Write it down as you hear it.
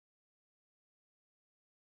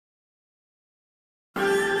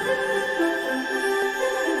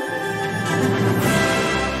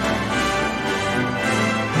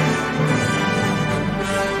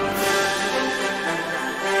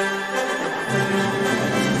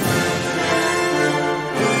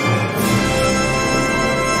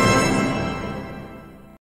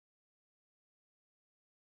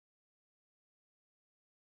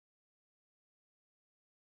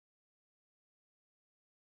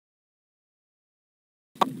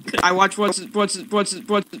I watch what's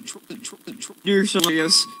your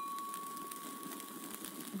serious.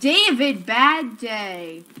 David Bad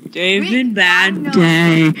Day. David Bad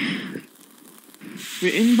Day.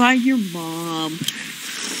 Written by your mom.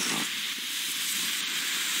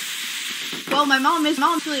 Well, my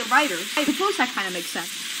mom's really a writer. I suppose that kind of makes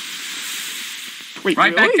sense. Wait,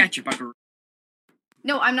 right really? back at you, buckaroo.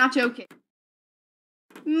 No, I'm not joking.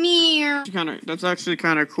 Meow. That's actually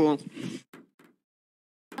kind of cool.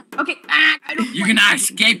 Okay. I don't. You cannot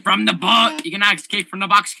escape from the book. You cannot escape from the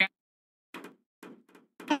box cat.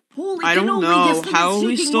 Holy I don't know. How are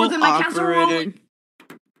we still operating?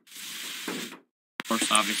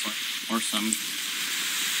 Horse, obviously. Or some.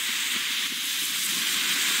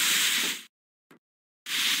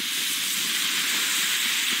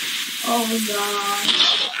 Oh my god.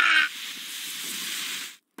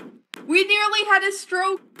 We nearly had a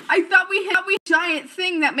stroke. I thought we had a giant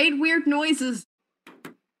thing that made weird noises.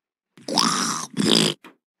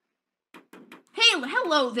 Hey,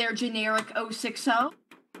 hello there, generic 060.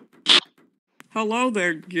 Hello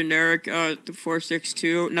there, generic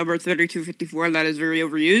 462, number 3254, that is very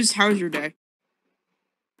overused. How's your day?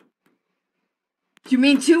 You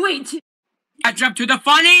mean 282? Catch up to the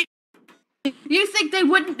funny! You think they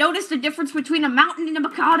wouldn't notice the difference between a mountain and a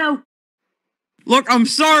Mikado? Look, I'm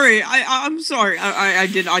sorry. I'm sorry. I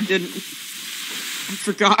didn't. I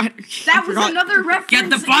forgot. That was another reference. Get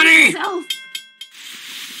the funny!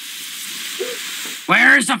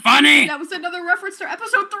 Where's the funny? That was another reference to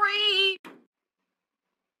episode 3.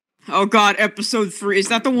 Oh god, episode 3. Is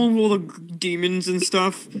that the one with all the demons and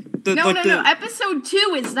stuff? No. Episode 2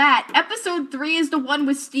 is that. Episode 3 is the one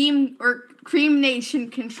with Steam or Cream Nation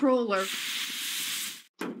controller.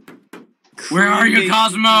 Where are you,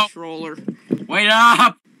 Cosmo? Controller. Wait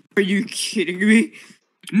up! Are you kidding me?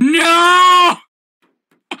 No!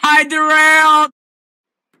 I derailed!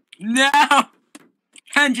 No!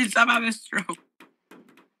 Engine somehow a stroke.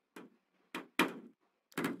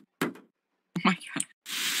 Oh my god.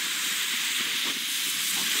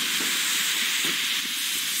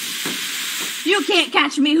 You can't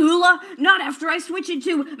catch me, Hula! Not after I switch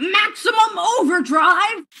into maximum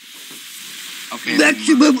overdrive! Okay.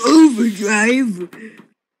 Maximum overdrive!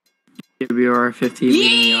 WR50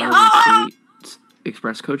 leading Yeehaw! the seat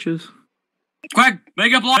express coaches. Quick!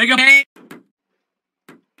 Make up! Yeah!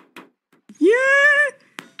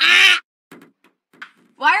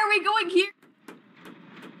 Why are we going here?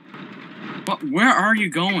 What? Where are you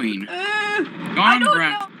going? I don't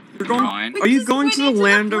know. You're going, Fine. are you going to the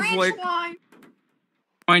land of, like...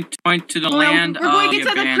 Point to the land we're going of into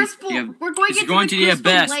the crystal. We're going into the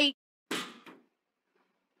crystal abyss. lake.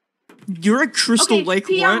 You're at Crystal Okay, Lake,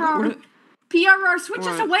 PRR. what? PRR, switch us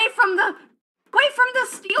What? away from the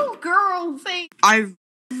steel girl thing. I've...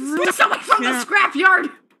 Switch us away from the scrapyard.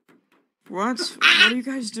 What? What are you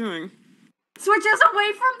guys doing? Switch us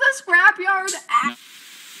away from the scrapyard.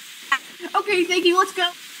 Okay, thank you. Let's go.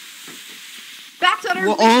 Back to our.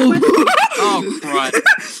 Well, oh! Oh, crud.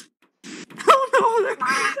 Oh no!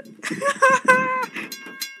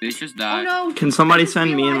 They just Oh died. no. Can somebody I just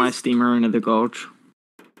send me and my realized- steamer into the gulch?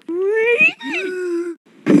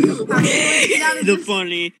 The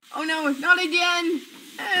funny. Oh no, not again.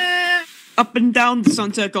 Up and down the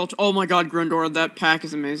Sunset Gulch. Oh my god, Grandora, that pack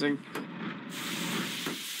is amazing.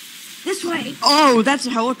 This way. Oh, that's a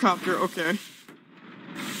helicopter, okay.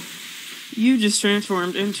 You just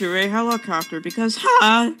transformed into a helicopter because,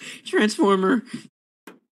 ha! Transformer.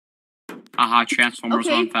 Aha, Transformers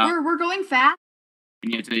Okay, on fast. we're going fast.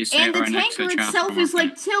 And yet they say And the right next to tanker itself is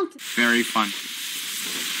like tilted. Very fun.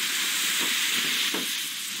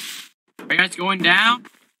 Are you guys going down?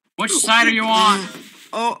 Which side are you on?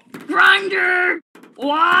 Oh, Grinder!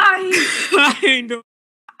 Why? I know.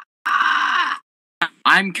 Ah!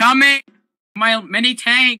 I'm coming! My mini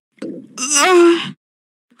tank! Who's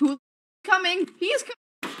coming? He's coming!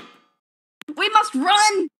 We must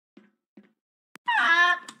run!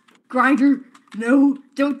 Ah! Grinder, no,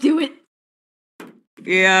 don't do it.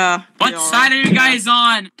 Yeah. What side are you guys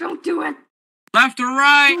on? Don't do it. Left or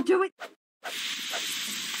right? Don't do it.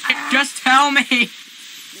 Just tell me!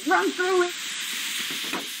 Run through it.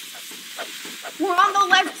 We're on the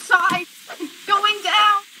left side. Going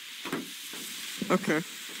down. Okay.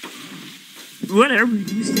 Whatever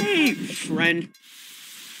you say, friend.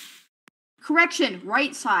 Correction,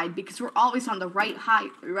 right side, because we're always on the right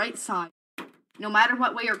side. No matter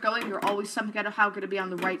what way you're going, you're always somehow going to be on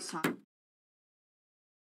the right side.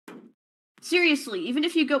 Seriously, even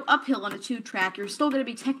if you go uphill on a 2-track, you're still going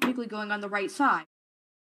to be technically going on the right side.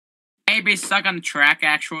 Maybe stuck on the track,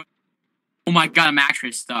 actually. Oh my god, I'm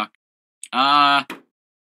actually stuck. And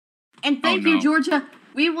thank you, no. Georgia.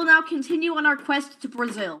 We will now continue on our quest to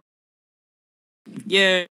Brazil.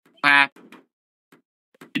 Yeah. Clap.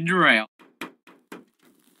 Derail.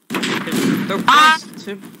 The Ah! quest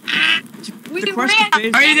to We the quest ran- to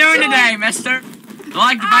base. How are you doing today, mister? Would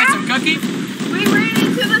like to buy some cookies? We ran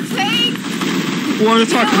into the tank! Want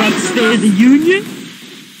to talk about the State of the Union?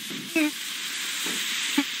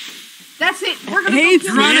 That's it. We're gonna Hey, go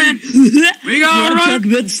kill running. friend. We got a Want to talk runner.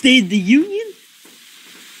 about the State of the Union?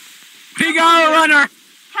 We got a runner.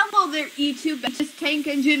 Hello there, E2 Bestest Tank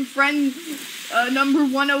Engine friend number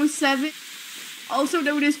 107, also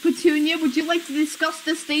known as Petunia. Would you like to discuss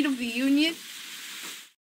the State of the Union?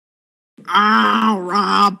 Ah,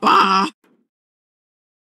 Rabba.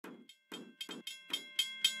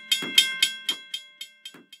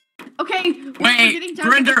 Okay, we're Wait, getting down to the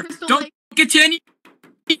Grinder, Crystal don't Lake. continue.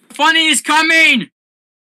 Funny is coming.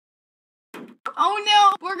 Oh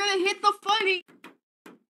no, we're gonna hit the funny.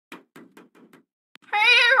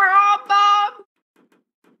 Hey, Rob Bob.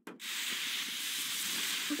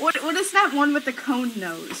 What is that one with the cone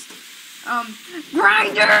nose?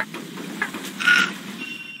 Grinder.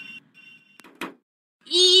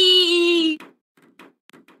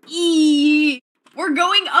 We're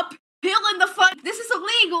going uphill in the fun. This is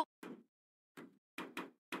illegal.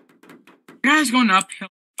 You guys going uphill?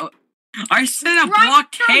 I set a Grinder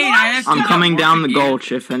blockade. I have launched I'm to coming down the again.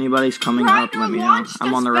 gulch. If anybody's coming up, Grinder let me know. launched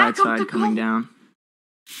I'm on us the right back up side the coming gulch. down.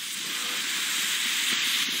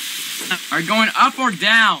 Are you going up or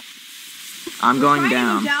down? I'm We're going trying to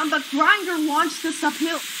down. go down, but Grinder launched us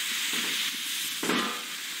uphill.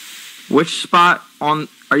 Which spot on...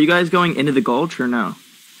 Are you guys going into the gulch or no?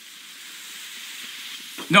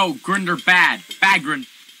 No, Grinder bad. Bad Grinder.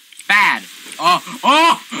 Bad.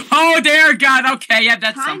 Oh, there, God. Okay, yeah,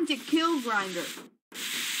 that's Time to kill Grinder.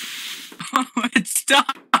 it's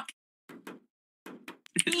stuck.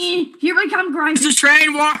 Here we come, Grinder. It's a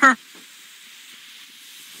train war.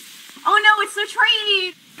 Oh no, it's the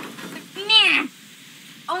train! Nah.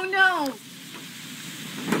 Oh no!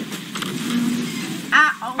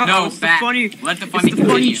 Oh. No, it's the bad. funny. Let the It's funny the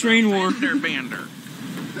funny continue. train war. Bander.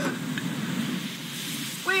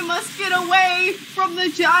 We must get away from the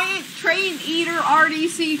giant train eater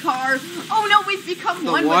RDC car. Oh no, we've become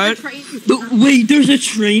The one what? with the train eater. Wait, there's a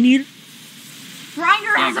train eater?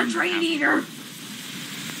 Grinder Yeah, has a Grinder train has eater.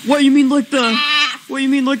 What, you mean like the... Ah, What, you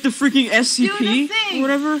mean like the freaking SCP? Do the thing. Or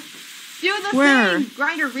whatever? do the Where? thing.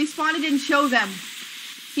 Grinder, respawn it and show them.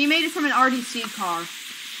 He made it from an RDC car.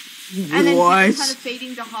 And then What? he kind of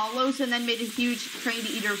fading to hollows and then made a huge train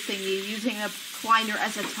eater thingy using a climber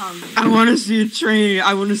as a tongue. I want to see a train.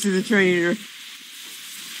 I want to see the train eater.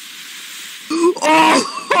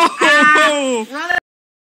 Oh! Run